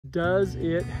Does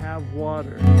it have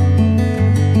water?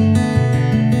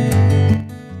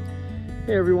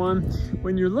 Hey everyone,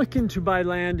 when you're looking to buy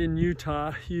land in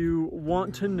Utah, you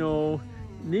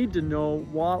need to know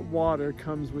what water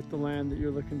comes with the land that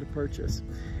you're looking to purchase.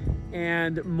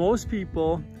 And most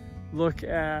people look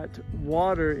at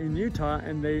water in Utah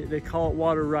and they call it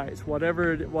water rights.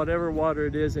 Whatever water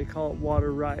it is, they call it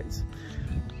water rights.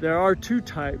 There are two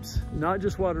types, not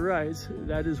just water rights.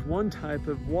 That is one type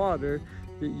of water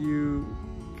that you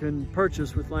can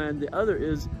purchase with land. The other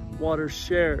is water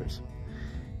shares.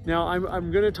 Now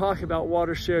I'm going to talk about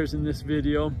water shares in this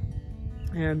video.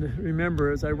 And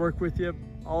remember, as I work with you,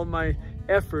 all my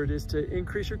effort is to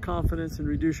increase your confidence and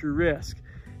reduce your risk,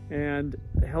 and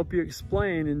help you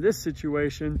explain in this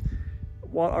situation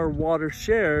what are water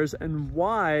shares and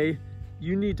why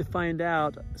you need to find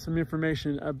out some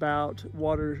information about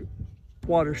water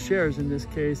shares in this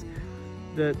case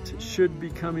that should be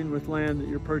coming with land that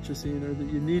you're purchasing, or that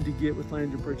you need to get with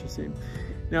land you're purchasing.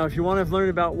 Now, if you want to learn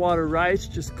about water rights,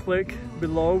 just click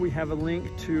below. We have a link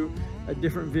to a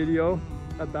different video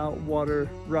about water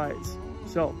rights.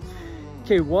 So,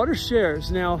 okay, water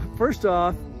shares. Now, first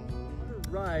off,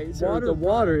 the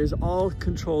water is all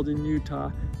controlled in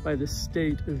Utah by the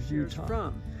state of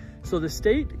Utah. So the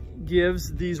state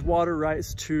gives these water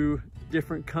rights to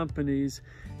different companies,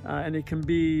 and it can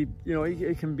be,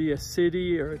 it can be a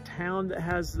city or a town that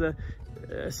has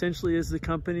essentially is the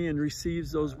company and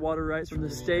receives those water rights from the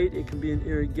state. It can be an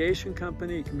irrigation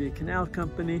company, it can be a canal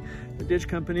company, a ditch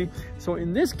company. So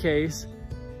in this case,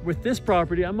 with this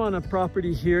property, I'm on a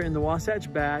property here in the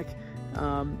Wasatch Back.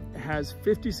 Has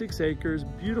 56 acres,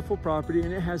 beautiful property,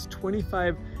 and it has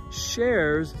 25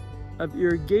 shares of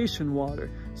irrigation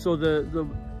water. So the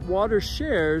water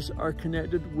shares are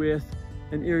connected with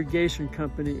an irrigation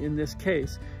company in this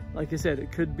case. Like I said,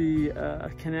 it could be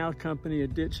a canal company, a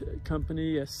ditch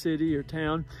company, a city or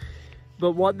town.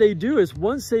 But what they do is,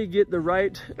 once they get the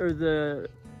right or the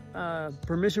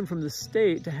permission from the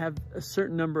state to have a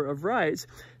certain number of rights,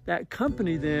 that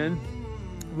company then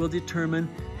will determine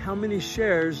how many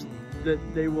shares that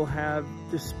they will have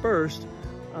dispersed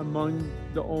among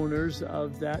the owners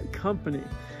of that company.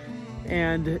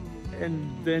 And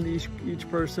then each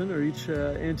person or each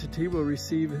entity will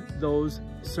receive those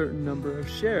certain number of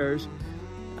shares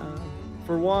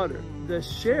for water. The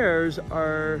shares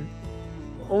are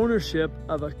ownership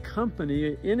of a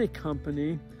company, in a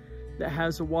company that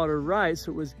has a water rights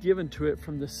that was given to it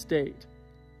from the state.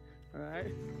 All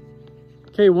right.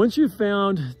 Okay, once you've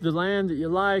found the land that you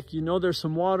like, there's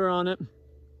some water on it,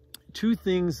 two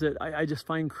things that I just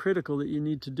find critical that you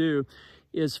need to do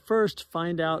is first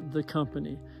find out the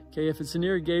company. Okay, if it's an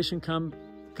irrigation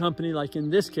company, like in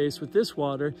this case with this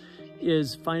water,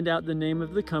 is find out the name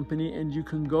of the company, and you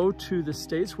can go to the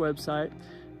state's website,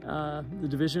 the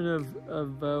Division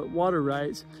of Water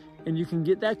Rights, and you can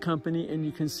get that company and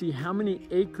you can see how many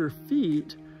acre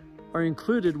feet are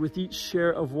included with each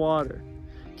share of water.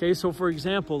 Okay, so for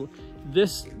example,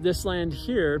 this land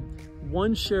here,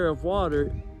 one share of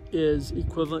water is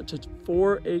equivalent to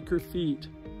 4 acre feet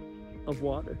of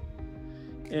water.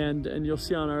 And you'll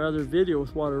see on our other video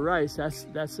with water rights,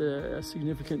 that's a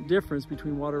significant difference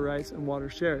between water rights and water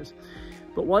shares.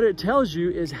 But what it tells you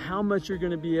is how much you're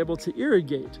going to be able to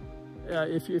irrigate.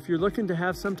 If you're looking to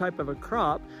have some type of a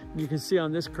crop, and you can see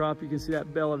on this crop, you can see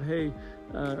that bale of hay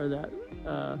or that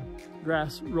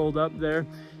grass rolled up there.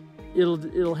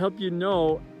 It'll help you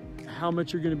know how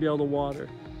much you're going to be able to water,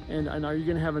 and are you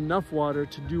going to have enough water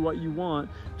to do what you want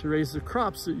to raise the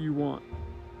crops that you want.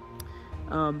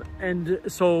 And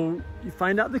so you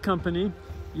find out the company,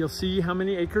 you'll see how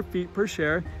many acre feet per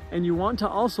share, and you want to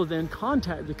also then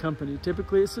contact the company.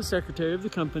 Typically it's the secretary of the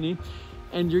company,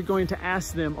 and you're going to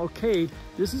ask them, okay,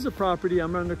 this is a property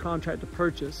I'm under contract to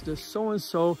purchase. Does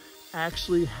so-and-so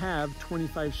actually have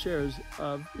 25 shares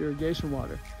of irrigation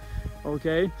water?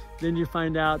 Okay, then you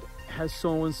find out, has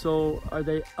so-and-so, are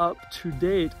they up to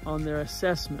date on their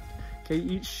assessment? Okay,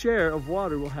 each share of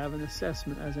water will have an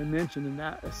assessment, as I mentioned, and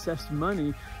that assessed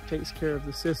money takes care of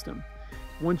the system.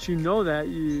 Once you know that,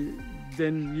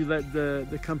 then you let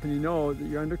the company know that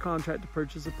you're under contract to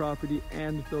purchase the property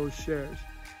and those shares.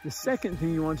 The second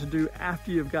thing you want to do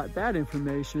after you've got that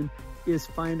information is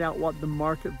find out what the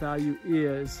market value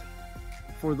is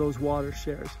for those water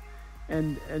shares.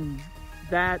 And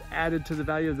that, added to the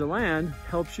value of the land,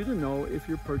 helps you to know if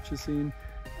you're purchasing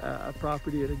a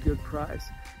property at a good price.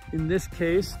 In this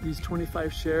case, these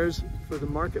 25 shares, for the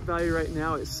market value right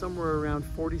now, is somewhere around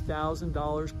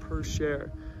 $40,000 per share.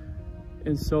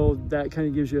 And so that kind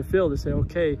of gives you a feel to say,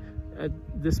 okay, at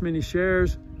this many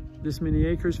shares, this many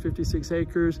acres, 56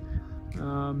 acres, You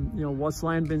know, what's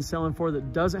land been selling for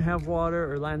that doesn't have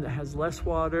water, or land that has less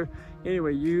water.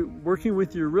 Anyway, you working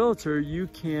with your realtor, you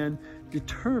can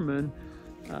determine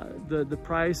the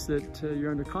price that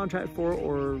you're under contract for,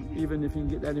 or even if you can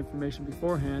get that information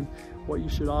beforehand, what you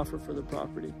should offer for the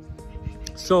property.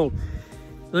 So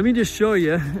let me just show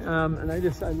you, and I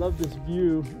love this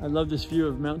view. I love this view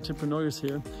of Mount Timpanogos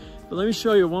here. But let me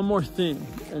show you one more thing,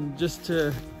 and just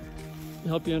to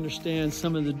help you understand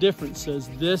some of the differences.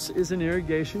 This is an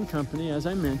irrigation company, as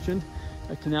I mentioned.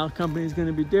 A canal company is going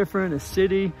to be different. A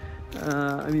city,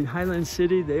 Highland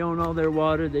City, they own all their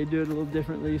water. They do it a little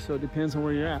differently, so it depends on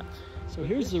where you're at. So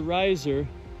here's the riser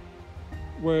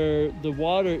where the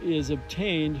water is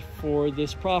obtained for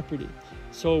this property.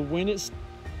 So when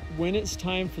it's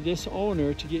time for this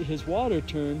owner to get his water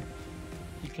turned,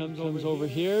 he comes over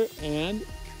here, and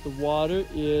the water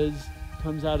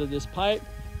comes out of this pipe,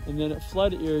 and then it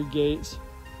flood irrigates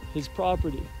his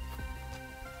property.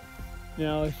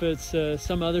 Now, if it's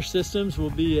some other systems,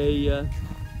 will be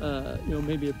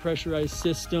maybe a pressurized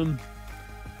system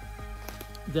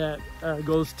that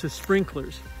goes to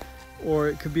sprinklers, or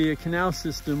it could be a canal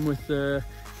system with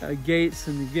gates,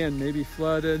 and again, maybe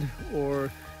flooded,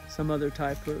 or some other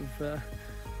type of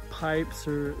pipes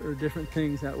or different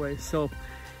things that way. So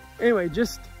anyway,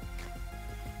 just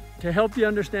to help you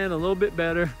understand a little bit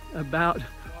better about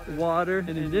water,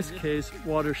 and in this case,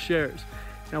 water shares.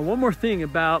 Now, one more thing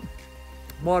about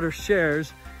water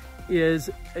shares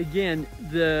is, again,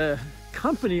 the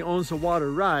company owns the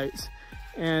water rights,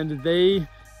 and they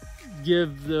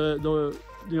give the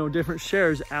different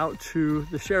shares out to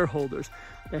the shareholders.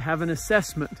 They have an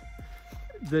assessment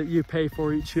that you pay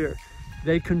for each year.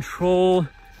 They control,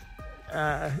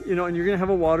 and you're gonna have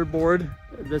a water board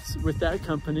that's with that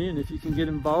company, and if you can get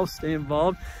involved, stay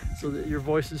involved so that your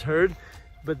voice is heard.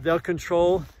 But they'll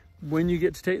control when you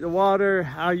get to take the water,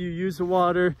 how you use the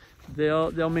water.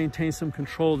 They'll maintain some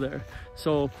control there.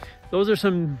 So those are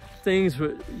some things.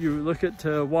 You look at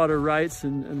water rights,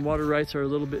 and water rights are a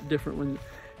little bit different when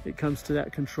it comes to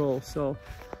that control. So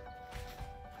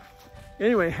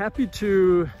anyway, happy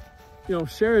to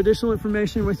share additional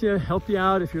information with you, help you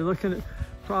out if you're looking at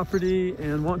property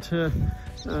and want to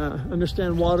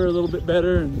understand water a little bit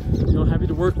better, and happy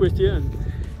to work with you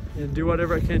and do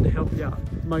whatever I can to help you out.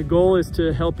 My goal is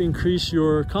to help increase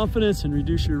your confidence and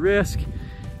reduce your risk,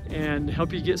 and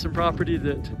help you get some property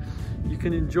that you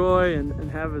can enjoy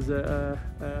and have as a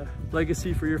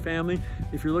legacy for your family.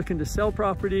 If you're looking to sell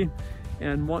property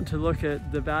and want to look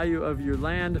at the value of your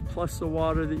land plus the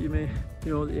water that you may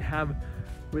that you have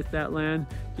with that land,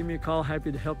 give me a call.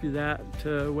 Happy to help you that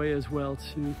way as well,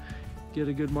 to get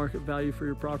a good market value for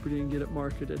your property and get it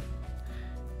marketed.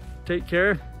 Take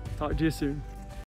care. Talk to you soon.